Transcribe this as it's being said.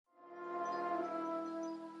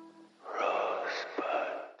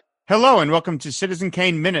Hello and welcome to Citizen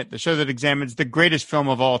Kane Minute, the show that examines the greatest film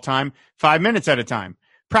of all time, 5 minutes at a time.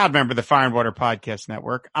 Proud member of the Fire and Water Podcast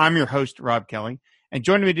Network. I'm your host, Rob Kelly, and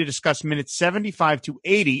joining me to discuss minutes 75 to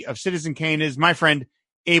 80 of Citizen Kane is my friend,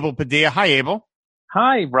 Abel Padilla. Hi, Abel.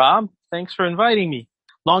 Hi, Rob. Thanks for inviting me.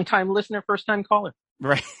 Long-time listener, first-time caller.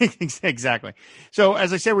 Right, exactly. So,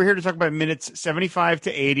 as I said, we're here to talk about minutes 75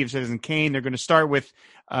 to 80 of Citizen Kane. They're going to start with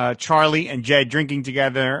Charlie and Jed drinking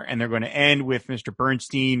together, and they're going to end with Mr.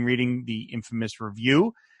 Bernstein reading the infamous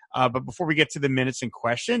review. But before we get to the minutes in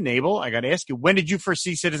question, Abel, I got to ask you, when did you first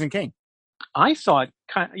see Citizen Kane? I saw it,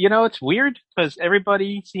 it's weird because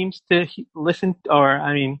everybody seems to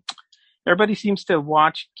everybody seems to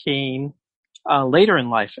watch Kane later in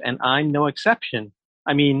life, and I'm no exception.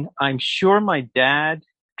 I mean, I'm sure my dad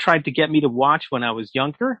tried to get me to watch when I was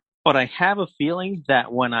younger, but I have a feeling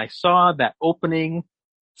that when I saw that opening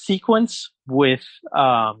sequence with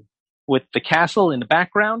the castle in the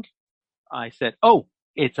background, I said, "Oh,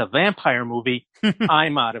 it's a vampire movie.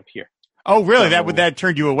 I'm out of here." Oh, really? So, that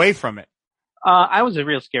turned you away from it? I was a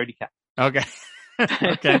real scaredy cat. Okay.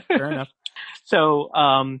 Okay, fair enough. So,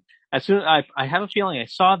 as soon as I have a feeling I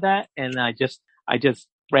saw that, and I just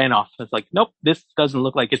ran off. I was like, nope, this doesn't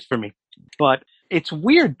look like it's for me. But it's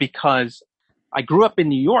weird because I grew up in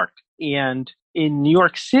New York, and in New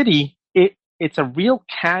York City, it's a real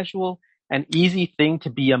casual and easy thing to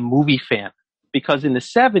be a movie fan. Because in the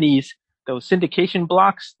 70s, those syndication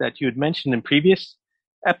blocks that you had mentioned in previous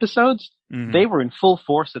episodes, they were in full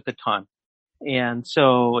force at the time. And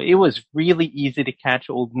so it was really easy to catch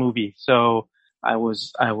old movies. So I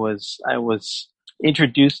was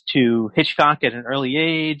introduced to Hitchcock at an early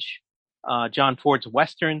age, John Ford's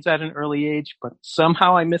Westerns at an early age, but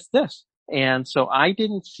somehow I missed this. And so I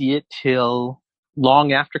didn't see it till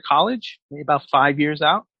long after college, maybe about 5 years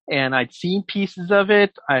out. And I'd seen pieces of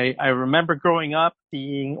it. I remember growing up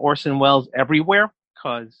seeing Orson Welles everywhere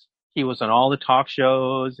because he was on all the talk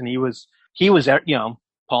shows and he was,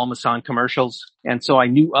 Paul Masson commercials. And so I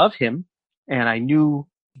knew of him and I knew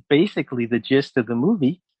basically the gist of the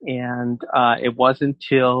movie. And it wasn't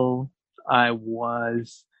until I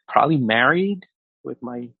was probably married with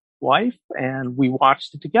my wife and we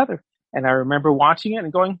watched it together. And I remember watching it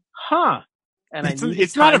and going, huh. And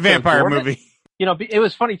it's not a vampire movie. It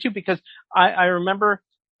was funny too because I remember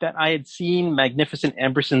that I had seen Magnificent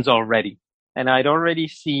Ambersons already. And I'd already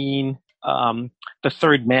seen The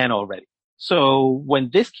Third Man already. So when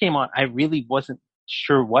this came on, I really wasn't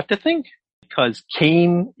sure what to think because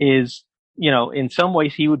Kane is, in some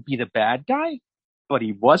ways he would be the bad guy, but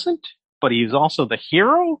he wasn't. But he was also the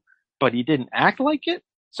hero, but he didn't act like it.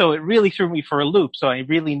 So it really threw me for a loop. So I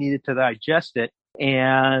really needed to digest it.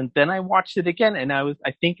 And then I watched it again, and I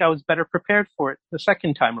think I was better prepared for it the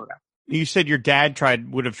second time around. You said your dad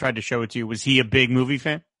would have tried to show it to you. Was he a big movie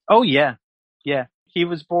fan? Oh, yeah. Yeah. He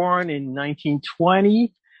was born in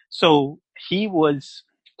 1920. So he'd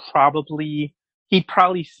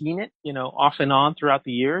probably seen it, off and on throughout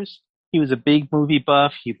the years. He was a big movie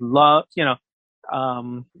buff. He loved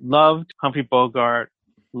Humphrey Bogart,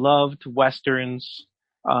 loved Westerns.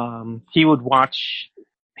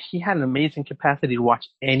 He had an amazing capacity to watch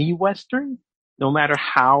any Western, no matter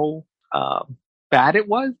how bad it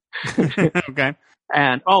was. Okay.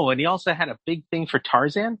 And he also had a big thing for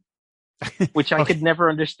Tarzan, which I could never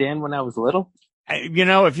understand when I was little.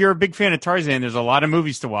 If you're a big fan of Tarzan, there's a lot of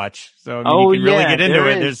movies to watch. So you can really get into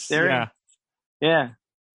it. Yeah.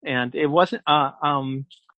 And it wasn't,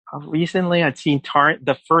 recently I'd seen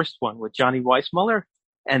the first one with Johnny Weissmuller,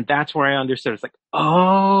 and that's where I understood. It's like,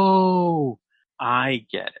 oh, I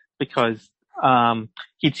get it. Because,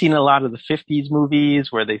 he'd seen a lot of the 50s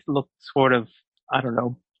movies where they looked sort of,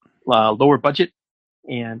 lower budget.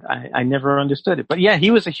 And I never understood it. But yeah, he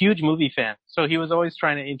was a huge movie fan. So he was always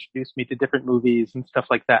trying to introduce me to different movies and stuff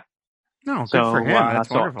like that. No, good for him. That's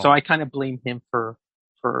wonderful. So I kind of blame him for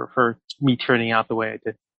me turning out the way I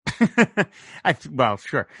did. Well,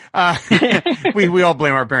 sure. We all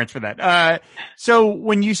blame our parents for that. So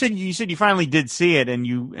when you said you finally did see it and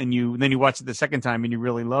then you watched it the second time and you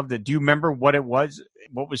really loved it, do you remember what it was?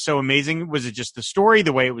 What was so amazing? Was it just the story,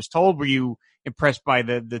 the way it was told? Were you impressed by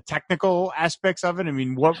the technical aspects of it? I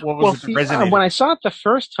mean, what was it that resonated? When I saw it the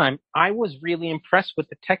first time, I was really impressed with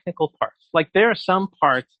the technical parts. Like there are some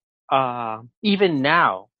parts, even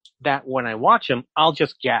now that when I watch them, I'll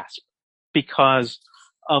just gasp because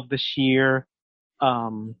of the sheer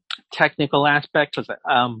technical aspect. Because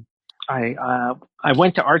I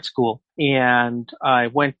went to art school and I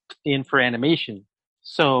went in for animation,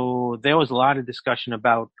 so there was a lot of discussion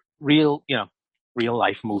about real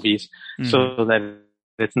life movies, so that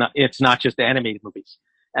it's not just animated movies.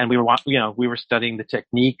 and we were studying the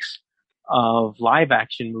techniques of live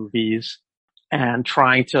action movies and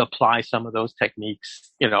trying to apply some of those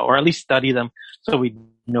techniques, or at least study them so we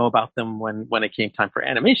know about them when it came time for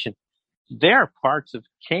animation. There are parts of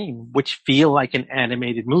Kane which feel like an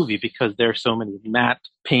animated movie because there are so many matte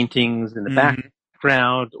paintings in the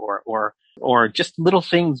background or just little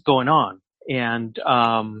things going on. And,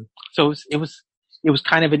 so it was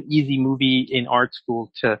kind of an easy movie in art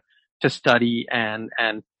school to study and,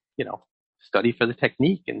 study for the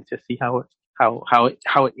technique and to see how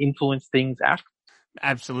it influenced things after.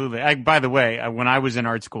 Absolutely. By the way, when I was in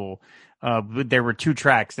art school, there were two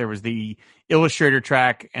tracks. There was the illustrator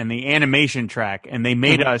track and the animation track, and they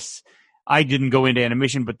made us, I didn't go into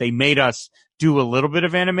animation, but they made us do a little bit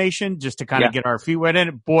of animation just to kind of get our feet wet in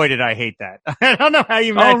it. Boy, did I hate that. I don't know how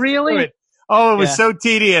you managed to do it. Oh, it was so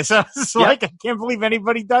tedious. I was like, I can't believe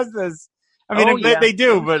anybody does this. I mean, they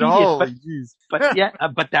do, but holy jeez. But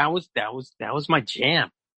that was my jam.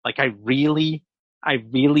 Like I really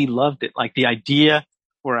loved it. Like the idea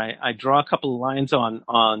where I draw a couple of lines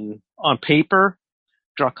on paper,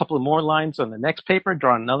 draw a couple of more lines on the next paper,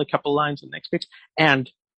 draw another couple of lines on the next page,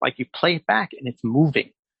 and like you play it back and it's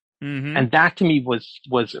moving. And that to me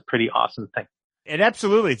was a pretty awesome thing. It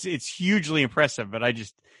absolutely, it's hugely impressive, but I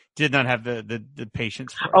just did not have the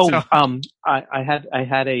patience for it. I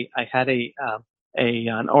had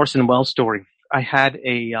an Orson Welles story. I had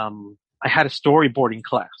a storyboarding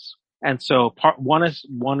class. And so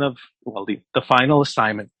the final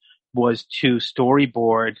assignment was to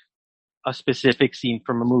storyboard a specific scene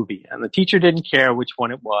from a movie. And the teacher didn't care which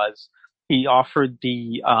one it was. He offered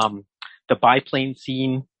the biplane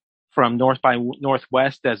scene from North by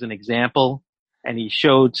Northwest as an example. And he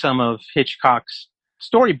showed some of Hitchcock's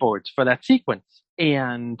storyboards for that sequence.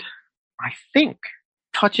 And I think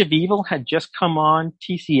Touch of Evil had just come on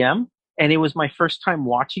TCM, and it was my first time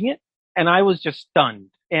watching it. And I was just stunned.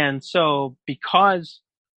 And so because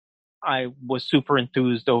I was super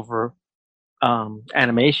enthused over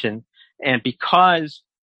animation, and because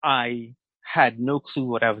I had no clue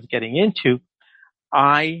what I was getting into,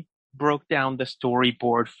 I broke down the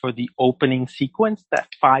storyboard for the opening sequence, that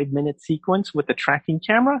 5-minute sequence with the tracking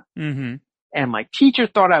camera. And my teacher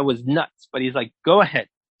thought I was nuts, but he's like, go ahead.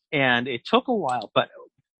 And it took a while, but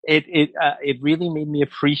it really made me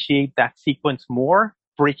appreciate that sequence more,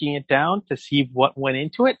 breaking it down to see what went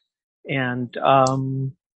into it. And,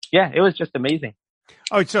 it was just amazing.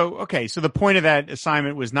 Oh, so the point of that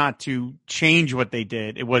assignment was not to change what they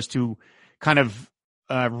did. It was to kind of,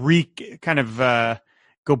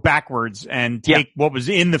 go backwards and take what was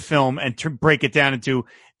in the film and to break it down into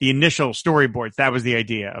the initial storyboards. That was the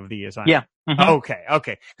idea of the assignment. Yeah.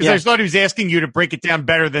 Okay. Because I thought he was asking you to break it down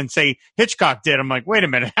better than, say, Hitchcock did. I'm like, wait a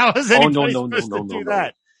minute. How is anybody supposed to do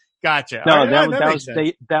that? Gotcha. No,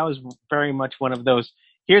 that was very much one of those.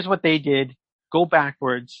 Here's what they did. Go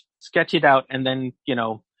backwards, sketch it out, and then,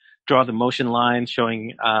 draw the motion lines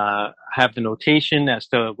showing, have the notation as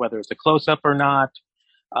to whether it's a close up or not,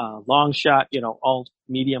 long shot, all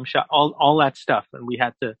medium shot, all that stuff. And we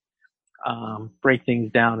had to, break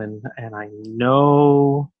things down. And I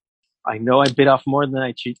know I bit off more than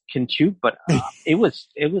I can chew, but, it was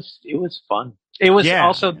fun. It was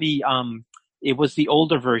also it was the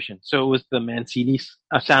older version. So it was the Mancini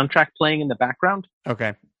soundtrack playing in the background.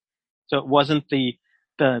 Okay. So it wasn't the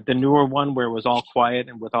newer one where it was all quiet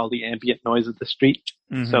and with all the ambient noise of the street.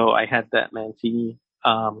 So I had that Mancini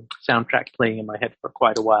soundtrack playing in my head for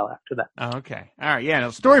quite a while after that. Oh, okay. All right. Yeah. No,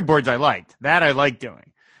 storyboards I liked. That I liked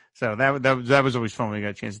doing. So that was always fun when we got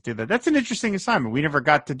a chance to do that. That's an interesting assignment. We never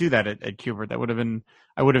got to do that at Kubert. I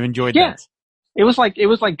would have enjoyed that. It was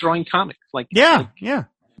like drawing comics. Yeah.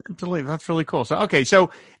 Absolutely. That's really cool. So, okay. So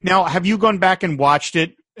now have you gone back and watched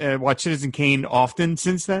Citizen Kane often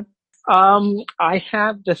since then? I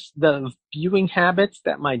have the viewing habits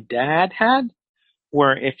that my dad had,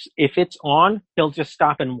 where if it's on, he'll just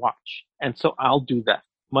stop and watch. And so I'll do that,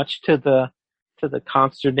 much to the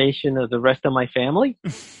consternation of the rest of my family.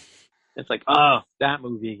 It's like, oh, that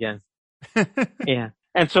movie again. Yeah.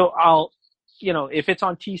 And so I'll, if it's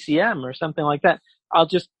on TCM or something like that, I'll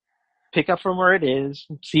just pick up from where it is,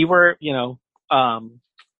 see where,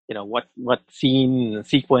 what scene,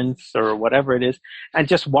 sequence, or whatever it is, and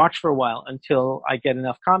just watch for a while until I get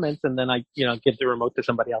enough comments, and then I, give the remote to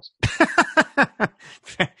somebody else.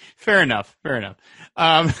 Fair enough.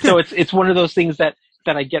 So it's one of those things that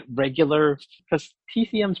I get regular, because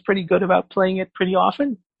TCM's pretty good about playing it pretty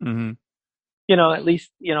often. At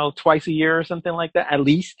least, twice a year or something like that, at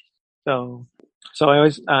least. So I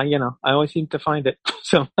always, I always seem to find it.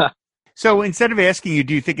 So instead of asking you,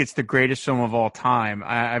 do you think it's the greatest film of all time?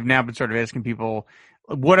 I've now been sort of asking people,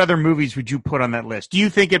 what other movies would you put on that list? Do you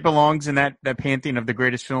think it belongs in that pantheon of the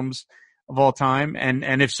greatest films of all time?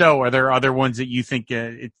 And if so, are there other ones that you think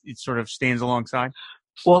it sort of stands alongside?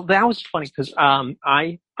 Well, that was funny because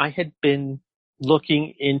I had been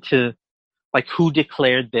looking into like who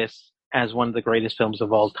declared this as one of the greatest films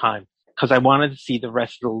of all time because I wanted to see the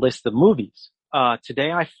rest of the list of movies.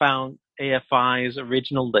 Today I found AFI's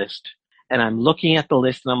original list, and I'm looking at the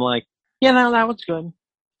list, and I'm like, yeah, no, that one's good.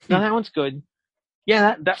 No, that one's good.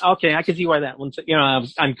 Yeah, that okay. I can see why that one's.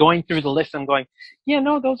 I'm going through the list. I'm going, yeah,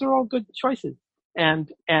 no, those are all good choices.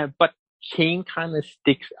 But Kane kind of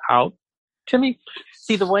sticks out to me.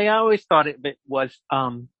 See, the way I always thought of it was,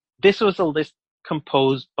 this was a list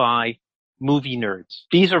composed by movie nerds.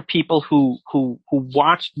 These are people who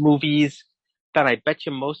watched movies that I bet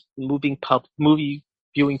you most movie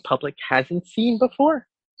viewing public hasn't seen before.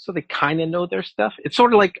 So they kind of know their stuff. It's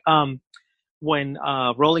sort of like, when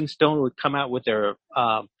Rolling Stone would come out with their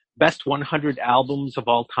best 100 albums of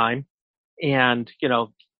all time, and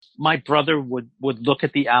my brother would look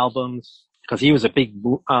at the albums because he was a big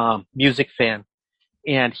music fan,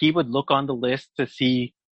 and he would look on the list to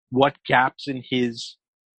see what gaps in his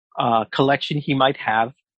collection he might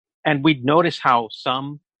have, and we'd notice how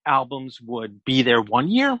some albums would be there one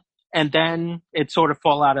year, and then it'd sort of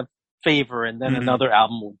fall out of favor, and then another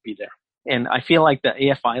album would be there. And I feel like the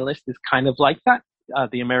AFI list is kind of like that,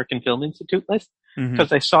 the American Film Institute list,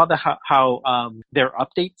 because I saw how their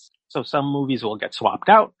updates. So some movies will get swapped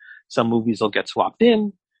out, some movies will get swapped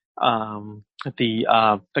in.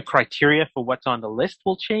 The criteria for what's on the list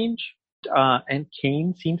will change, and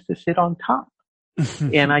Kane seems to sit on top.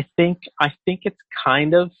 And I think it's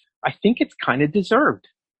kind of deserved.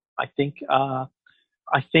 I think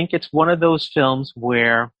it's one of those films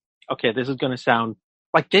where, okay, this is going to sound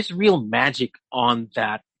like there's real magic in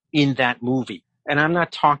that movie. And I'm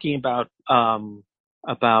not talking about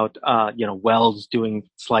Wells doing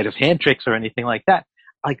sleight of hand tricks or anything like that.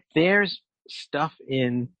 Like there's stuff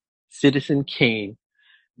in Citizen Kane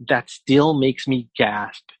that still makes me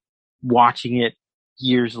gasp watching it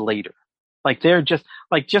years later. Like they're just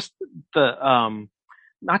the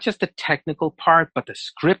not just the technical part, but the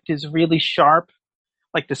script is really sharp.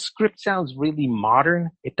 Like the script sounds really modern.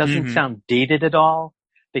 It doesn't sound dated at all.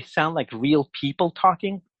 They sound like real people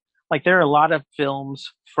talking. Like there are a lot of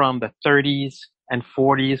films from the 30s and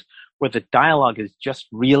 40s where the dialogue is just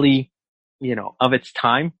really, of its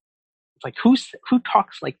time. It's like who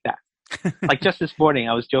talks like that? Like just this morning,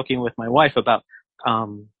 I was joking with my wife about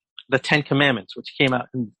the Ten Commandments, which came out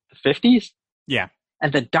in the 50s. Yeah,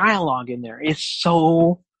 and the dialogue in there is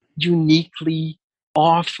so uniquely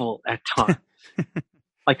awful at times,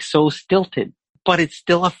 like so stilted. But it's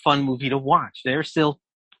still a fun movie to watch. There's still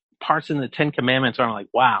parts in the Ten Commandments where I'm like,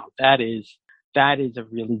 wow, that is a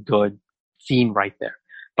really good scene right there.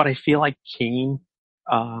 But I feel like Kane,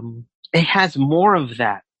 it has more of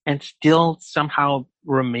that and still somehow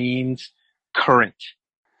remains current,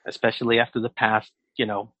 especially after the past,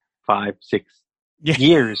 5, 6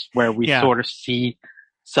 years where we sort of see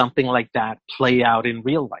something like that play out in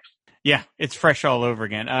real life. Yeah, it's fresh all over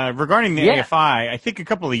again. Regarding the AFI, I think a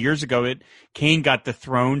couple of years ago, Kane got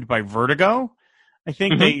dethroned by Vertigo. I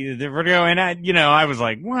think the Vertigo, and I was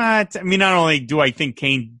like, what? I mean, not only do I think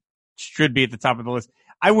Kane should be at the top of the list,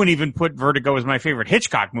 I wouldn't even put Vertigo as my favorite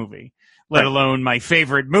Hitchcock movie, let alone my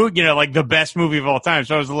favorite movie, like the best movie of all time.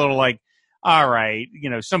 So I was a little like, all right,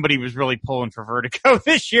 somebody was really pulling for Vertigo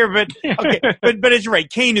this year, but okay, but it's right.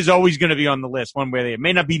 Kane is always going to be on the list one way or the other. It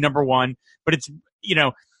may not be number one, but it's,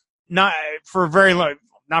 not for a very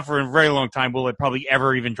long time will it probably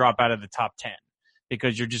ever even drop out of the top 10.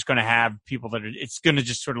 Because you're just going to have people it's going to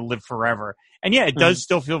just sort of live forever. And yeah, it does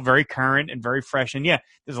still feel very current and very fresh. And yeah,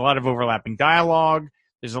 there's a lot of overlapping dialogue.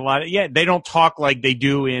 There's a lot of, they don't talk like they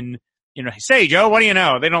do in, say, Joe, what do you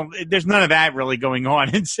know? There's none of that really going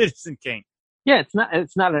on in Citizen Kane. Yeah,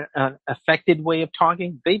 it's not an affected way of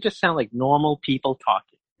talking. They just sound like normal people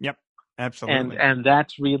talking. Yep, absolutely. And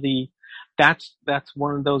that's really, that's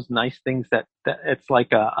one of those nice things that it's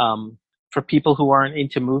like for people who aren't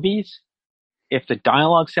into movies, if the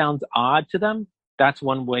dialogue sounds odd to them, that's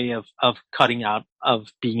one way of cutting out of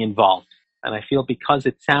being involved. And I feel because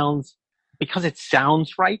it sounds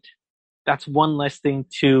right, that's one less thing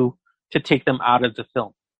to take them out of the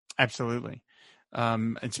film. Absolutely.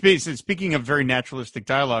 And speaking of very naturalistic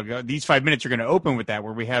dialogue, these 5 minutes are going to open with that,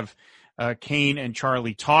 where we have Kane and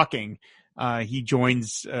Charlie talking. He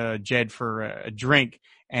joins Jed for a drink,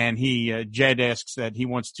 and Jed asks that he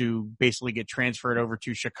wants to basically get transferred over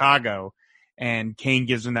to Chicago. And Kane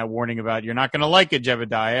gives him that warning about, you're not going to like it,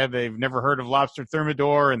 Jebediah. They've never heard of lobster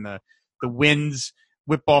thermidor and the winds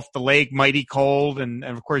whip off the lake mighty cold, and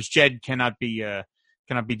of course Jed cannot be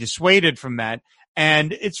dissuaded from that.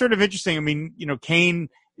 And it's sort of interesting. I mean, Kane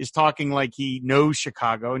is talking like he knows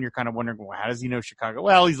Chicago, and you're kind of wondering, well, how does he know Chicago?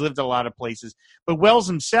 Well, he's lived a lot of places, but Wells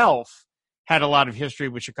himself had a lot of history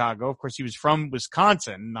with Chicago. Of course, he was from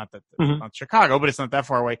Wisconsin, not not Chicago, but it's not that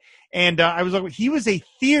far away. And I was like, he was a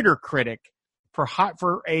theater critic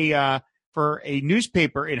for a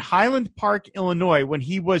newspaper in Highland Park, Illinois, when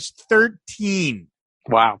he was 13.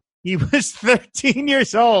 Wow. He was 13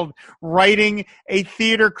 years old writing a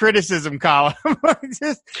theater criticism column.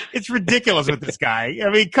 It's ridiculous with this guy.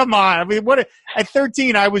 I mean, come on. I mean, at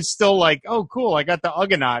 13, I was still like, oh, cool. I got the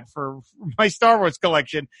Ugonaut for my Star Wars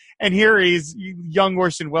collection. And here he's young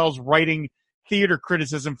Orson Welles writing theater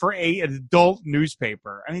criticism for an adult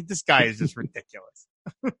newspaper. I mean, this guy is just ridiculous.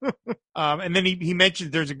 And then he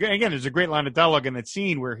mentioned there's a great line of dialogue in that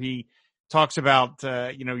scene where he talks about,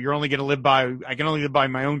 you're only going to live by, I can only live by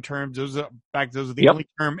my own terms. Those are the only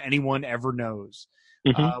term anyone ever knows,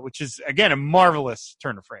 which is, again, a marvelous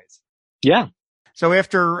turn of phrase. Yeah. So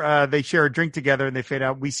after they share a drink together and they fade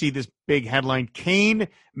out, we see this big headline, Kane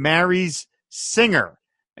marries Singer.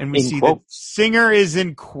 And we see that Singer is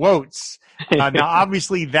in quotes. Now,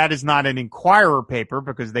 obviously, that is not an Inquirer paper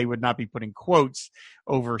because they would not be putting quotes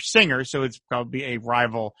over Singer. So it's probably a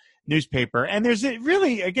rival newspaper. And there's a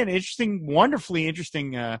really, again, wonderfully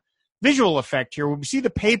interesting visual effect here. We see the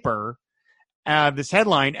paper, this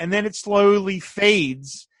headline, and then it slowly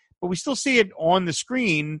fades, but we still see it on the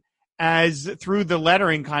screen as through the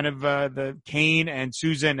lettering, kind of the Kane and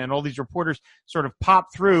Susan and all these reporters sort of pop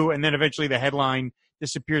through, and then eventually the headline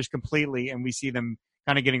disappears completely, and we see them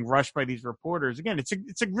kind of getting rushed by these reporters. Again, it's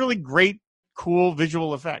a really great, cool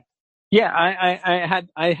visual effect. Yeah,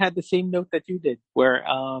 I had the same note that you did, where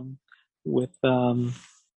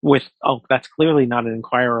that's clearly not an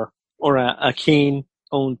Inquirer or a Kane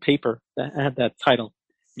owned paper that had that title.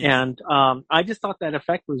 Yeah. And I just thought that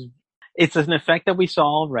effect it's an effect that we saw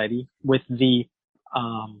already with the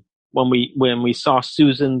when we saw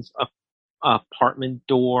Susan's apartment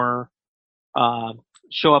door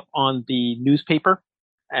show up on the newspaper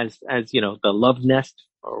as the love nest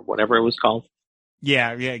or whatever it was called.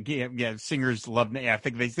 Yeah. Singer's love nest. Yeah, I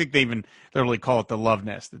think they even literally call it the love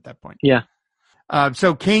nest at that point. Yeah.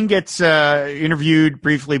 So Kane gets interviewed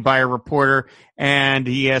briefly by a reporter, and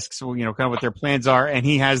he asks, kind of what their plans are, and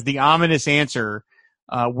he has the ominous answer: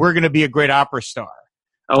 "We're going to be a great opera star."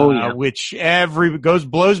 Oh yeah. Which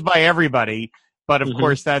blows by everybody, but of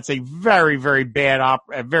course that's a very, very bad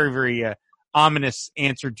a very, very ominous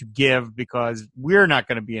answer to give, because we're not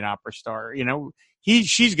going to be an opera star.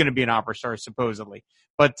 She's going to be an opera star supposedly,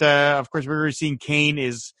 but of course we're seeing Kane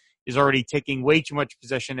is already taking way too much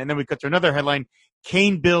possession. And then we cut to another headline: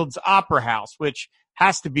 Kane builds opera house, which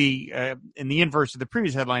has to be in the inverse of the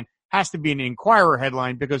previous headline, has to be an Inquirer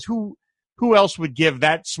headline, because who else would give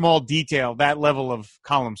that small detail, that level of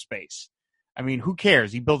column space? I mean, who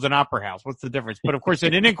cares? He builds an opera house. What's the difference? But of course,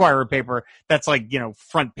 in an Inquirer paper, that's like,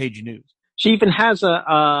 front page news. She even has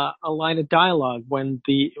a line of dialogue when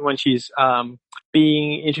she's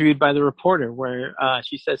being interviewed by the reporter, where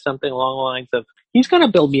she says something along the lines of, "He's going to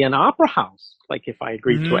build me an opera house, like if I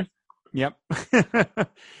agreed to it." Yep.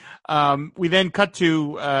 We then cut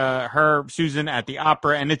to Susan, at the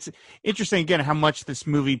opera, and it's interesting again how much this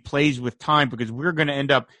movie plays with time, because we're going to end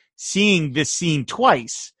up seeing this scene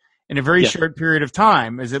twice in a very short period of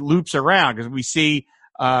time as it loops around, because we see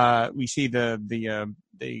the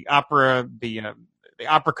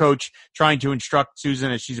opera coach trying to instruct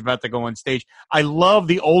Susan as she's about to go on stage. I love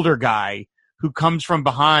the older guy who comes from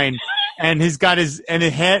behind and has got his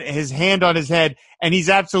hand on his head, and he's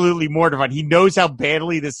absolutely mortified. He knows how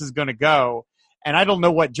badly this is going to go, and I don't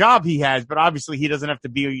know what job he has, but obviously he doesn't have to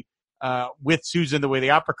be with Susan the way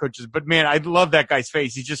the opera coach is. But man, I love that guy's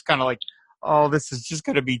face. He's just kind of like, oh, this is just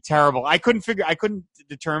going to be terrible. I couldn't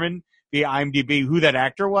determine the IMDb who that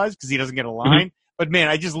actor was, because he doesn't get a line. But man,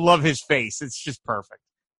 I just love his face. It's just perfect.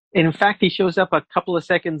 In fact, he shows up a couple of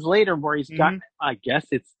seconds later where he's got, I guess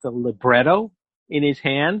it's the libretto in his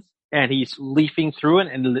hands, and he's leafing through it,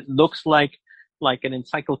 and it looks like an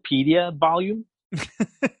encyclopedia volume.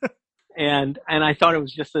 and I thought it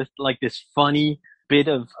was just this funny bit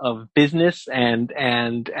of business and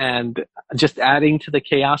just adding to the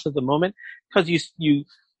chaos of the moment. Because the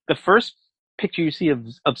first picture you see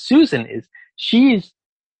of Susan is she's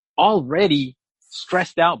already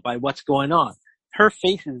stressed out by what's going on. Her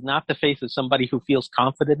face is not the face of somebody who feels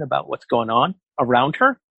confident about what's going on around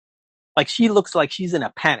her. Like, she looks like she's in a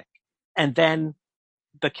panic. And then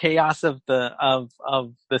the chaos of the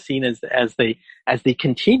scene as they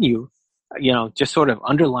continue, just sort of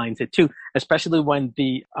underlines it too, especially when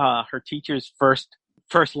her teacher's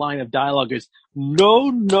first line of dialogue is no,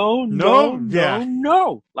 no, no, No, no, yeah.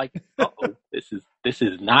 no. Like, uh-oh, this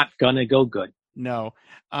is not gonna go good. No.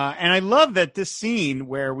 And I love that this scene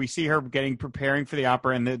where we see her preparing for the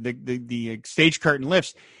opera and the stage curtain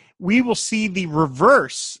lifts, we will see the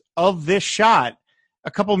reverse of this shot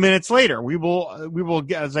a couple minutes later. We will,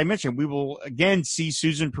 as I mentioned, we will again see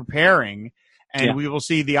Susan preparing, and we will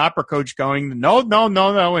see the opera coach going, no, no,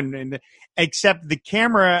 no, no. And except the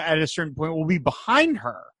camera at a certain point will be behind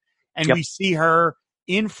her, and we see her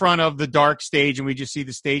in front of the dark stage, and we just see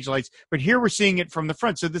the stage lights. But here we're seeing it from the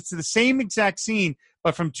front. So this is the same exact scene,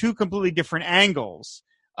 but from two completely different angles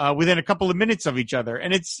within a couple of minutes of each other.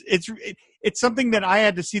 And it's something that I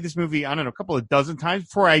had to see this movie, I don't know, a couple of dozen times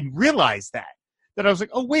before I realized that I was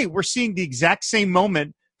like, oh, wait, we're seeing the exact same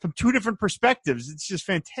moment from two different perspectives. It's just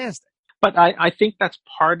fantastic. But I think that's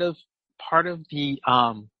part of the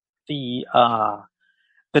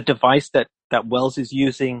device that Wells is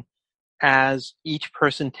using, as each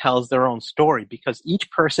person tells their own story, because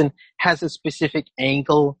each person has a specific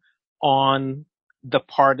angle on the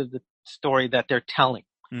part of the story that they're telling.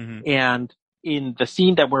 Mm-hmm. And in the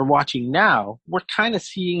scene that we're watching now, we're kind of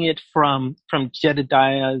seeing it from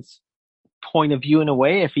Jedediah's point of view in a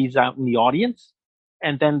way, if he's out in the audience.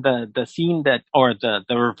 And then the scene or the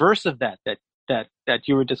reverse of that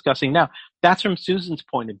you were discussing now, that's from Susan's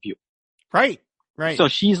point of view. Right. Right. So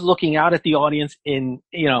she's looking out at the audience and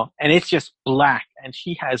it's just black, and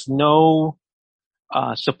she has no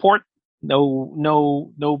support,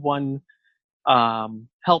 no one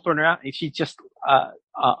helping her out. She's just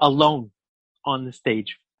alone on the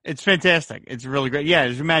stage. It's fantastic. It's really great. Yeah,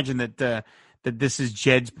 just imagine that this is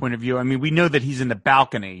Jed's point of view. I mean, we know that he's in the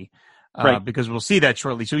balcony right, because we'll see that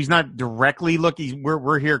shortly. So he's not directly looking.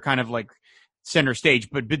 We're here kind of like center stage,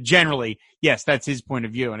 but generally, yes, that's his point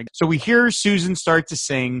of view. And so we hear Susan start to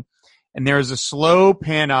sing, and there's a slow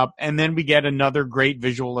pan up, and then we get another great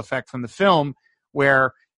visual effect from the film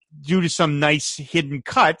where, due to some nice hidden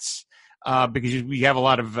cuts, because we have a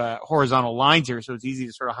lot of horizontal lines here, so it's easy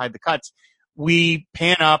to sort of hide the cuts, we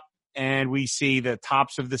pan up and we see the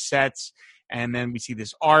tops of the sets, and then we see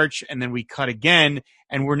this arch, and then we cut again,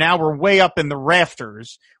 and we're way up in the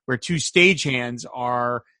rafters where two stagehands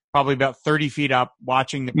are probably about 30 feet up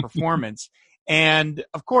watching the performance. And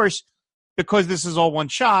of course, because this is all one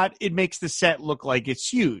shot, it makes the set look like it's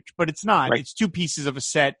huge, but it's not. Right. It's two pieces of a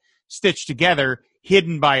set stitched together,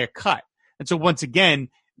 hidden by a cut. And so once again,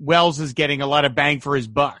 Wells is getting a lot of bang for his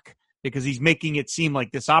buck, because he's making it seem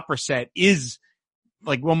like this opera set is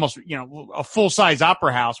like almost, a full-size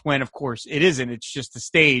opera house, when of course it isn't. It's just a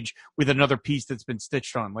stage with another piece that's been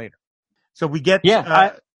stitched on later. So we get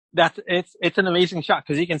it's an amazing shot,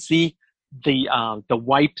 because you can see the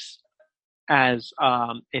wipes as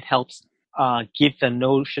it helps give the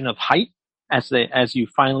notion of height as you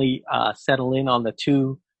finally settle in on the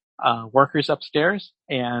two workers upstairs,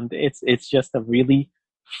 and it's just a really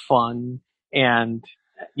fun, and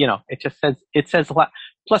it says a lot.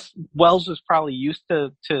 Plus, Wells was probably used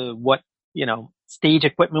to what stage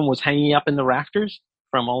equipment was hanging up in the rafters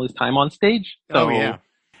from all his time on stage. So, oh yeah.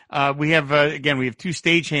 We have two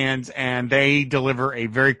stagehands, and they deliver a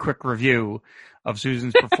very quick review of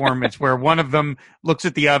Susan's performance, where one of them looks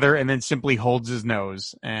at the other and then simply holds his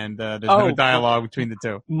nose, and there's no dialogue between the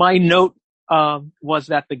two. My note was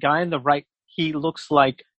that the guy on the right, he looks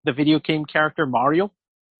like the video game character Mario.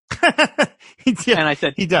 And I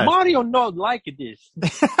said, he does. Mario not like this.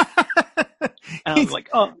 And I was like,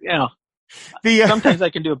 oh, sometimes I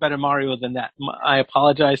can do a better Mario than that. I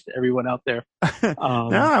apologize to everyone out there. No,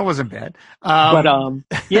 that wasn't bad. But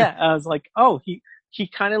I was like, oh, he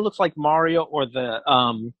kind of looks like Mario, or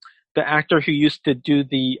the actor who used to do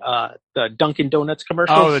the Dunkin' Donuts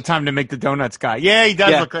commercials. Oh, the Time to Make the Donuts guy. Yeah, he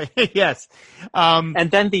does look like, yes.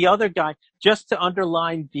 And then the other guy, just to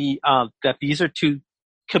underline that these are two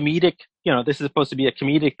comedic, this is supposed to be a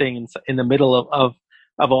comedic thing in the middle of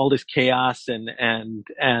all this chaos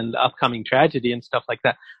and upcoming tragedy and stuff like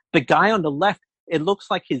that. The guy on the left, it looks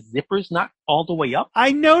like his zipper's not all the way up.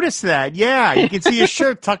 I noticed that. Yeah, you can see his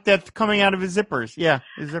shirt tucked coming out of his zippers. Yeah,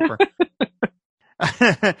 his zipper.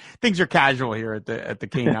 Things are casual here at the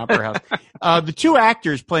Kane Opera House. The two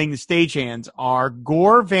actors playing the stagehands are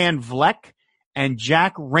Gore Van Vleck and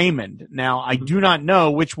Jack Raymond. Now, I do not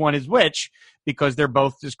know which one is which, because they're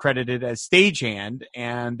both just credited as stagehand,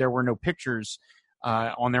 and there were no pictures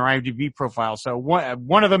on their IMDb profile. So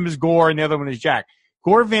one of them is Gore and the other one is Jack.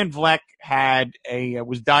 Gore Van Vleck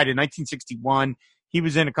was died in 1961. He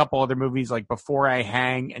was in a couple other movies like Before I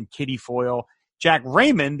Hang and Kitty Foyle. Jack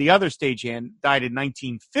Raymond, the other stagehand, died in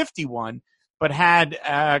 1951, but had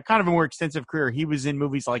kind of a more extensive career. He was in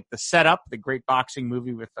movies like The Setup, the great boxing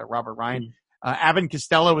movie with Robert Ryan, Abbott and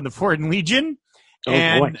Costello in the Foreign Legion,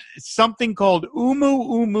 and something called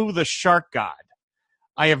Umu Umu the Shark God.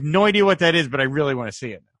 I have no idea what that is, but I really want to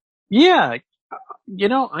see it. Yeah.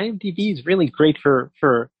 IMDb is really great for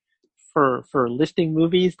listing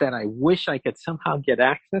movies that I wish I could somehow get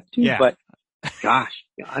access to, but gosh,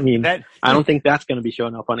 I mean, I don't think that's going to be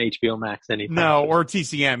showing up on HBO Max anytime. No, or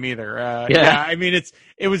TCM either. I mean,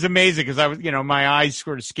 it was amazing because I was, my eyes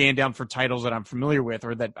sort of scanned down for titles that I'm familiar with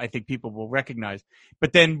or that I think people will recognize.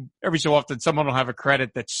 But then every so often someone will have a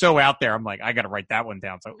credit that's so out there. I'm like, I got to write that one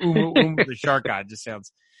down. So the Shark God just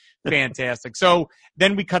sounds fantastic. So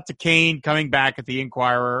then we cut to Kane coming back at the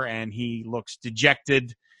Inquirer, and he looks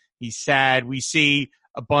dejected. He's sad. We see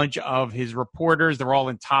a bunch of his reporters. They're all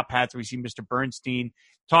in top hats. We see Mr. Bernstein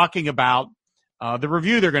talking about the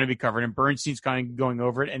review they're going to be covering, and Bernstein's kind of going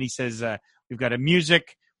over it. And he says, we've got a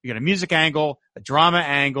music angle, a drama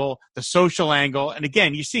angle, the social angle. And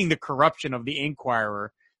again, you're seeing the corruption of the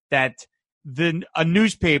Inquirer, that a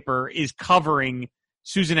newspaper is covering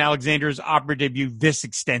Susan Alexander's opera debut this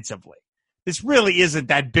extensively. This really isn't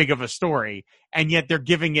that big of a story, and yet they're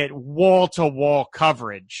giving it wall-to-wall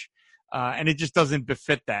coverage. And it just doesn't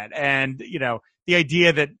befit that. And, the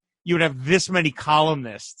idea that you would have this many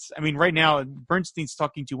columnists. I mean, right now, Bernstein's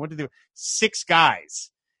talking to 6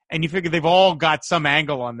 guys. And you figure they've all got some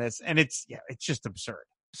angle on this. And it's just absurd.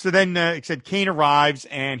 So then, it said Kane arrives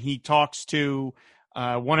and he talks to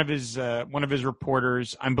one of his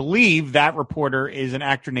reporters. I believe that reporter is an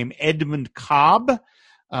actor named Edmund Cobb.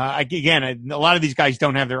 Again, a lot of these guys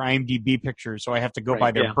don't have their IMDb pictures, so I have to go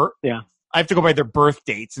by their birth. Yeah. I have to go by their birth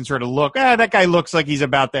dates and sort of look, that guy looks like he's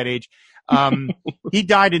about that age. He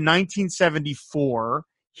died in 1974.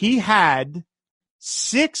 He had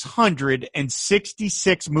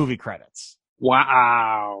 666 movie credits.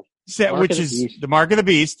 Wow. Which is the mark of the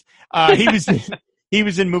beast. He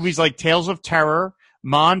was in movies like Tales of Terror,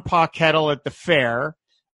 Mon Pa Kettle at the Fair,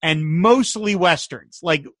 and mostly Westerns,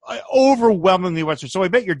 like overwhelmingly Westerns. So I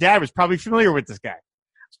bet your dad was probably familiar with this guy.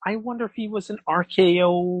 I wonder if he was an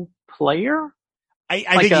RKO player. I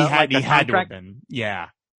think he had to have been. Yeah.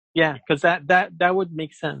 Yeah, because that would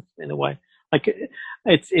make sense in a way. Like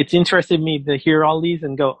it's interested me to hear all these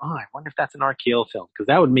and go, I wonder if that's an RKO film, because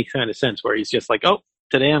that would make kind of sense where he's just like,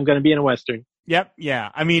 today I'm going to be in a Western. Yep. Yeah.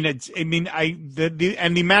 I mean, the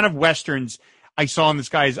amount of Westerns I saw on this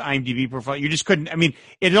guy's IMDb profile, you just couldn't. I mean,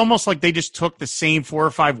 it's almost like they just took the same 4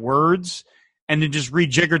 or 5 words and then just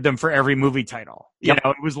rejiggered them for every movie title. It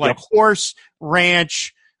was like horse,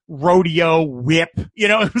 ranch, rodeo, whip.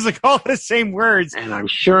 It was like all the same words. And I'm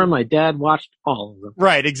sure my dad watched all of them.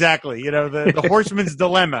 Right, exactly. The horseman's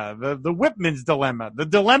dilemma, the whipman's dilemma, the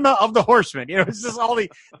dilemma of the horseman. It's just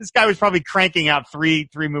this guy was probably cranking out three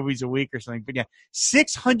movies a week or something. But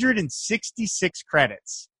 666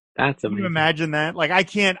 credits. That's amazing. Can you imagine that? Like, I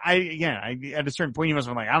can't, at a certain point, you must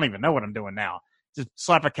have been like, I don't even know what I'm doing now. Just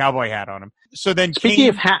slap a cowboy hat on him. So then, speaking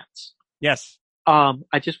of hats. Yes.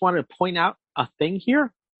 I just wanted to point out a thing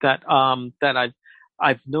here that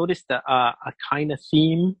I've noticed a kind of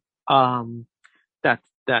theme, that's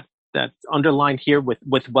underlined here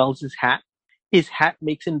with Wells's hat. His hat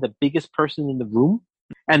makes him the biggest person in the room.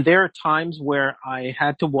 And there are times where I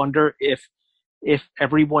had to wonder if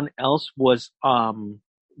everyone else was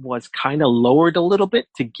kind of lowered a little bit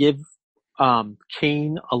to give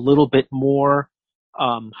Kane a little bit more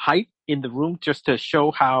height in the room, just to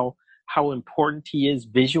show how important he is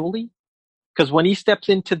visually. Because when he steps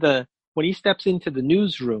into the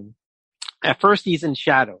newsroom, at first he's in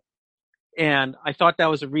shadow, and I thought that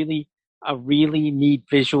was a really neat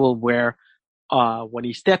visual where when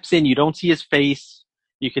he steps in, you don't see his face.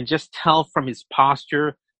 You can just tell from his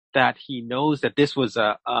posture that he knows that this was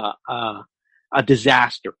a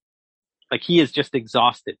disaster. Like, he is just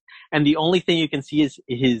exhausted. And the only thing you can see is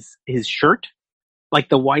his shirt, like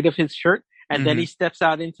the white of his shirt. And then he steps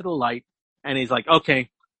out into the light and he's like, okay,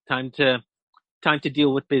 time to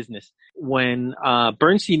deal with business. When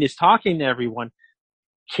Bernstein is talking to everyone,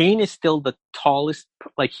 Kane is still the tallest,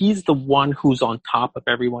 like he's the one who's on top of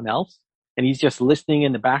everyone else. And he's just listening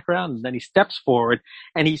in the background. And then he steps forward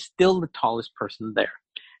and he's still the tallest person there.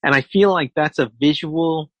 And I feel like that's a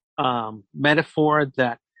visual metaphor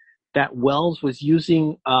that Wells was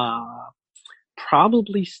using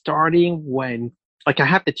probably starting when, like, I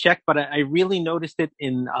have to check, but I really noticed it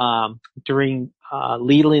in during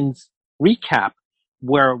Leland's recap,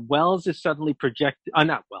 where Wells is suddenly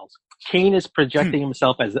Kane is projecting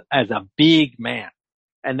himself as a big man.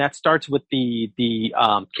 And that starts with the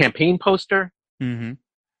campaign poster Mm-hmm.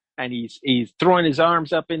 and he's throwing his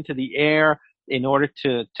arms up into the air in order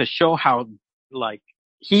to show how like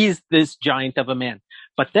he's this giant of a man.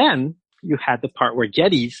 But then you had the part where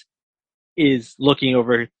Geddes is looking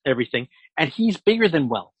over everything, and he's bigger than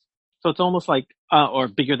Wells. So it's almost like, or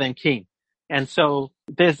bigger than Kane. And so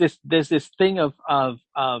there's this thing of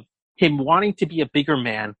him wanting to be a bigger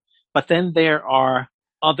man, but then there are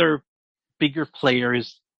other bigger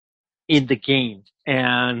players in the game,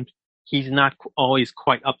 and he's not always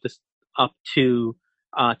quite up to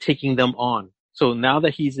taking them on. So now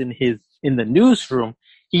that he's in the newsroom,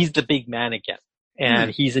 he's the big man again, and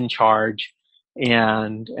he's in charge.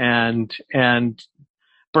 And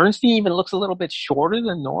Bernstein even looks a little bit shorter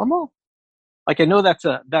than normal. Like, I know that's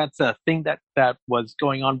a thing that was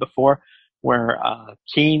going on before, where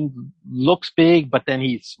Kane looks big, but then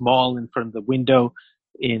he's small in front of the window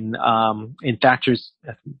in Thatcher's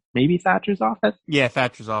office. Yeah,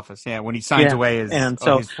 Thatcher's office. Yeah, when he signs away his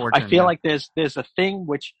fortune. I feel like there's a thing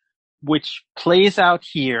which plays out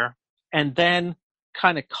here and then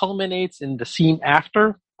kind of culminates in the scene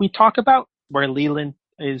after we talk about, where Leland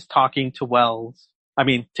is talking to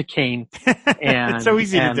Kane. And it's so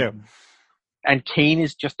easy to do. And Kane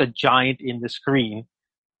is just a giant in the screen,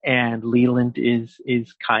 and Leland is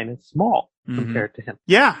kind of small compared to him.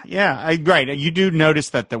 Yeah. Right. You do notice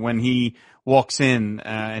that when he walks in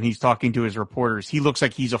and he's talking to his reporters, he looks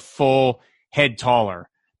like he's a full head taller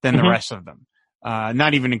than the rest of them.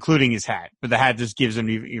 Not even including his hat, but the hat just gives him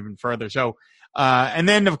even further. So, and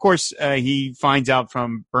then of course, he finds out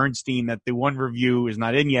from Bernstein that the one review is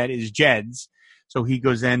not in yet, is Jed's. So he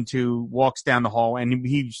goes walks down the hall, and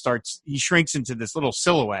he shrinks into this little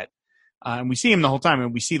silhouette. And we see him the whole time,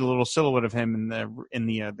 and we see the little silhouette of him in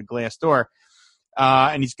the glass door.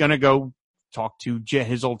 And he's going to go talk to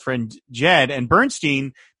his old friend Jed. And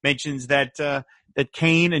Bernstein mentions that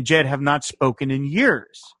Kane and Jed have not spoken in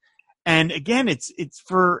years. And again, it's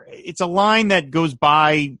a line that goes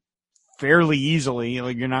by fairly easily.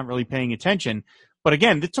 Like, you're not really paying attention. But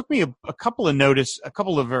again, it took me a couple of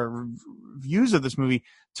views of this movie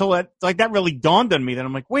till that really dawned on me, that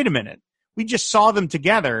I'm like, wait a minute, we just saw them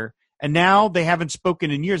together, and now they haven't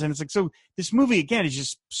spoken in years. And it's like, so this movie again is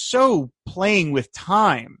just so playing with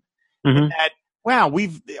time that, wow,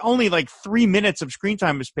 we've only like 3 minutes of screen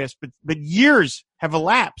time has passed, but years have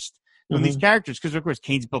elapsed on these characters. Because of course,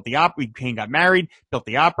 Kane got married, built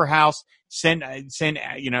the opera house, sent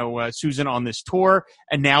Susan on this tour,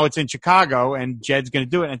 and now it's in Chicago, and Jed's going to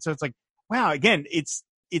do it. And so it's like, wow, again, it's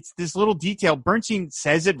this little detail. Bernstein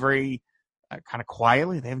says it very kind of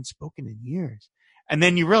quietly. They haven't spoken in years. And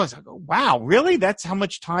then you realize, wow, really? That's how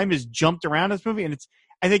much time has jumped around this movie. And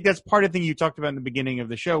I think that's part of the thing you talked about in the beginning of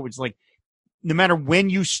the show, which is like, no matter when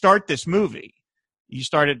you start this movie, you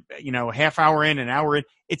started, a half hour in, an hour in,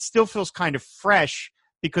 it still feels kind of fresh,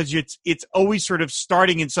 because it's always sort of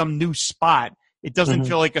starting in some new spot. It doesn't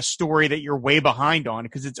feel like a story that you're way behind on,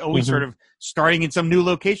 because it's always sort of starting in some new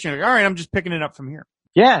location. Like, all right, I'm just picking it up from here.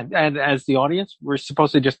 Yeah, and as the audience, we're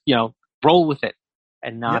supposed to just roll with it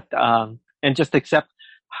and not and just accept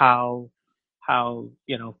how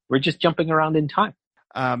we're just jumping around in time.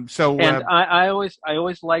 I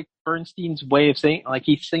always like Bernstein's way of saying, like,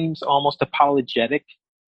 he seems almost apologetic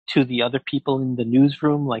to the other people in the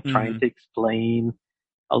newsroom, like trying to explain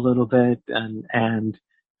a little bit, and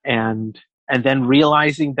then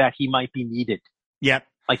realizing that he might be needed. Yep.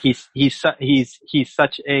 Like he's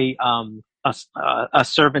such a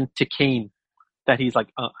servant to Kane that he's like,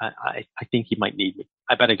 I think he might need me.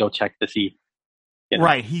 I better go check to see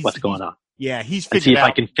what's going on. Yeah, he's figured see if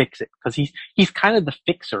I can fix it, because he's kind of the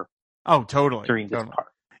fixer. Oh, totally. During this part.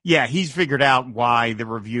 Yeah, he's figured out why the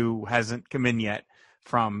review hasn't come in yet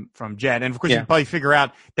from Jed, and of course, you probably figure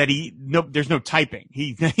out that there's no typing.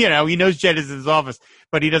 He he knows Jed is in his office,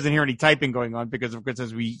 but he doesn't hear any typing going on, because of course,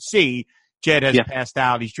 as we see, Jed has passed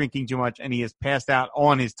out. He's drinking too much, and he has passed out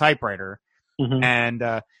on his typewriter. And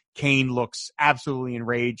Kane looks absolutely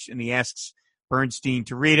enraged, and he asks Bernstein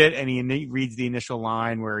to read it, and he reads the initial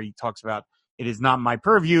line where he talks about, it is not my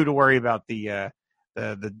purview to worry about the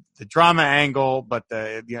drama angle, but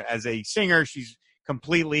as a singer, she's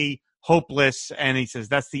completely hopeless. And he says,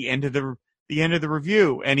 that's the end of the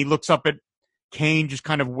review. And he looks up at Kane, just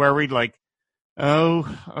kind of worried, like, oh,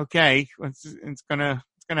 okay, it's gonna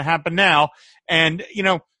happen now. And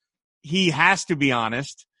he has to be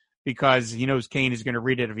honest, because he knows Kane is going to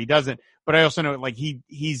read it if he doesn't. But I also know, like,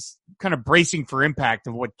 he's kind of bracing for impact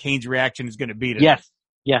of what Kane's reaction is going to be to this.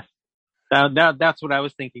 Yes. That's what I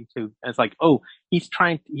was thinking too. It's like, oh, he's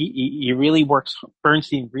trying. He really works.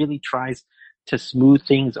 Bernstein really tries to smooth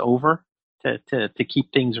things over, to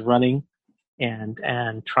keep things running,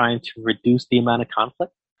 and trying to reduce the amount of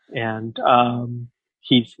conflict. And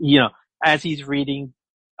he's, as he's reading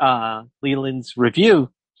Leland's review,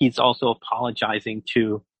 he's also apologizing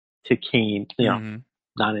to Kane, Mm-hmm.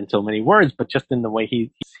 not in so many words, but just in the way he's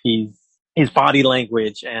his body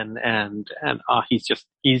language and he's just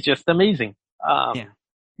amazing. Yeah.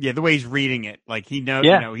 Yeah, the way he's reading it, like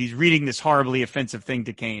he's reading this horribly offensive thing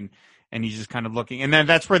to Kane, and he's just kind of looking. And then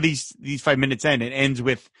that's where these 5 minutes end. It ends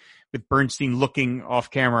with Bernstein looking off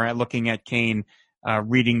camera, looking at Kane,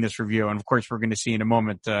 reading this review. And of course, we're going to see in a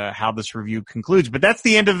moment how this review concludes. But that's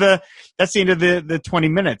the end of the 20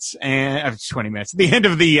 minutes and 20 minutes. The end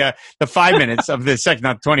of the 5 minutes of the second,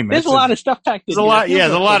 not 20 minutes. There's a lot of stuff packed in. There's a lot. Yeah,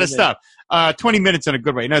 there's a lot of stuff. 20 minutes in a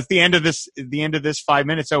good way. No, it's the end of this 5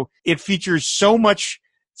 minutes. So it features so much.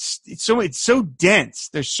 It's so dense.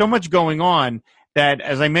 There's so much going on that,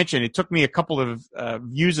 as I mentioned, it took me a couple of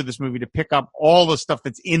views of this movie to pick up all the stuff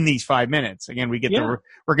that's in these 5 minutes. Again, we're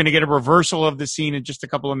going to get a reversal of the scene in just a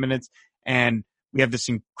couple of minutes, and we have this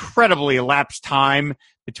incredibly elapsed time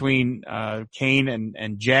between Kane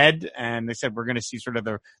and Jed, and they said we're going to see sort of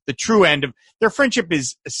the true end of their friendship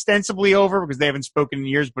is ostensibly over because they haven't spoken in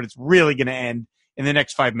years, but it's really going to end in the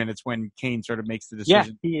next 5 minutes when Kane sort of makes the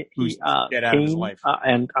decision to get out of his life.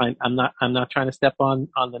 And I'm not trying to step on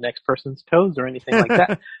the next person's toes or anything like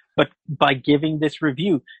that. But by giving this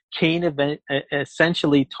review, Kane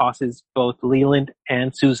essentially tosses both Leland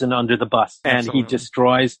and Susan under the bus, and Absolutely.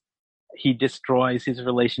 he destroys his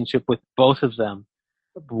relationship with both of them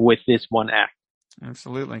with this one act.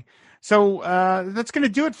 Absolutely. So that's going to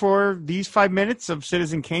do it for these 5 minutes of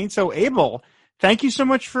Citizen Kane. So Abel, thank you so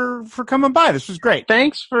much for coming by. This was great.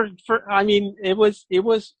 Thanks for I mean, it was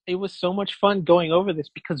so much fun going over this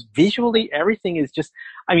because visually everything is just,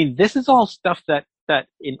 I mean, this is all stuff that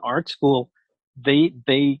in art school they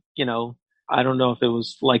I don't know if it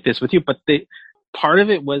was like this with you, but part of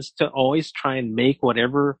it was to always try and make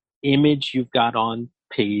whatever image you've got on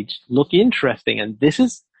page look interesting. And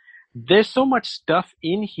there's so much stuff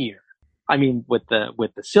in here. I mean, with the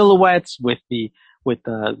silhouettes, with the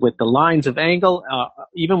lines of angle,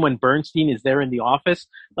 even when Bernstein is there in the office,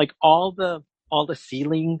 like all the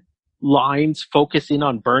ceiling lines focus in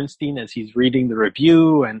on Bernstein as he's reading the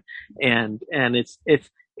review, and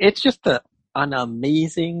it's just an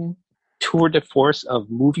amazing tour de force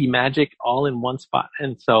of movie magic all in one spot.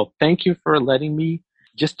 And so thank you for letting me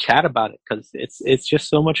just chat about it because it's just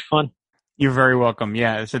so much fun. You're very welcome.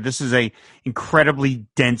 Yeah. So this is a incredibly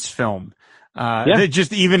dense film.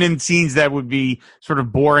 Just even in scenes that would be sort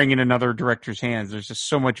of boring in another director's hands, there's just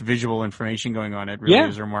so much visual information going on. It really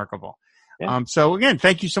is remarkable. Yeah. So again,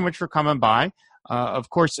 thank you so much for coming by. Of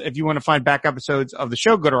course, if you want to find back episodes of the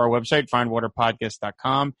show, go to our website,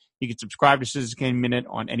 findwaterpodcast.com. You can subscribe to Citizen Kane Minute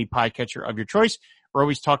on any podcatcher of your choice. We're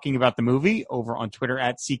always talking about the movie over on Twitter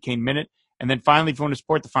at CKane Minute. And then finally, if you want to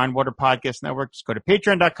support the Findwater Podcast Network, just go to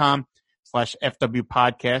patreon.com/FW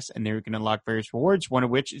Podcast, and there you can unlock various rewards, one of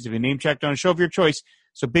which is if you name checked on a show of your choice.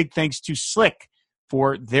 So big thanks to Slick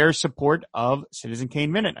for their support of Citizen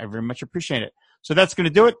Kane Minute. I very much appreciate it. So that's going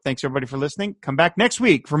to do it. Thanks, everybody, for listening. Come back next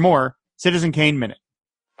week for more Citizen Kane Minute.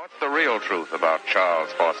 What's the real truth about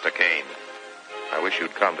Charles Foster Kane? I wish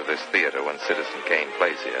you'd come to this theater when Citizen Kane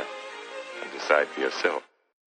plays here and decide for yourself.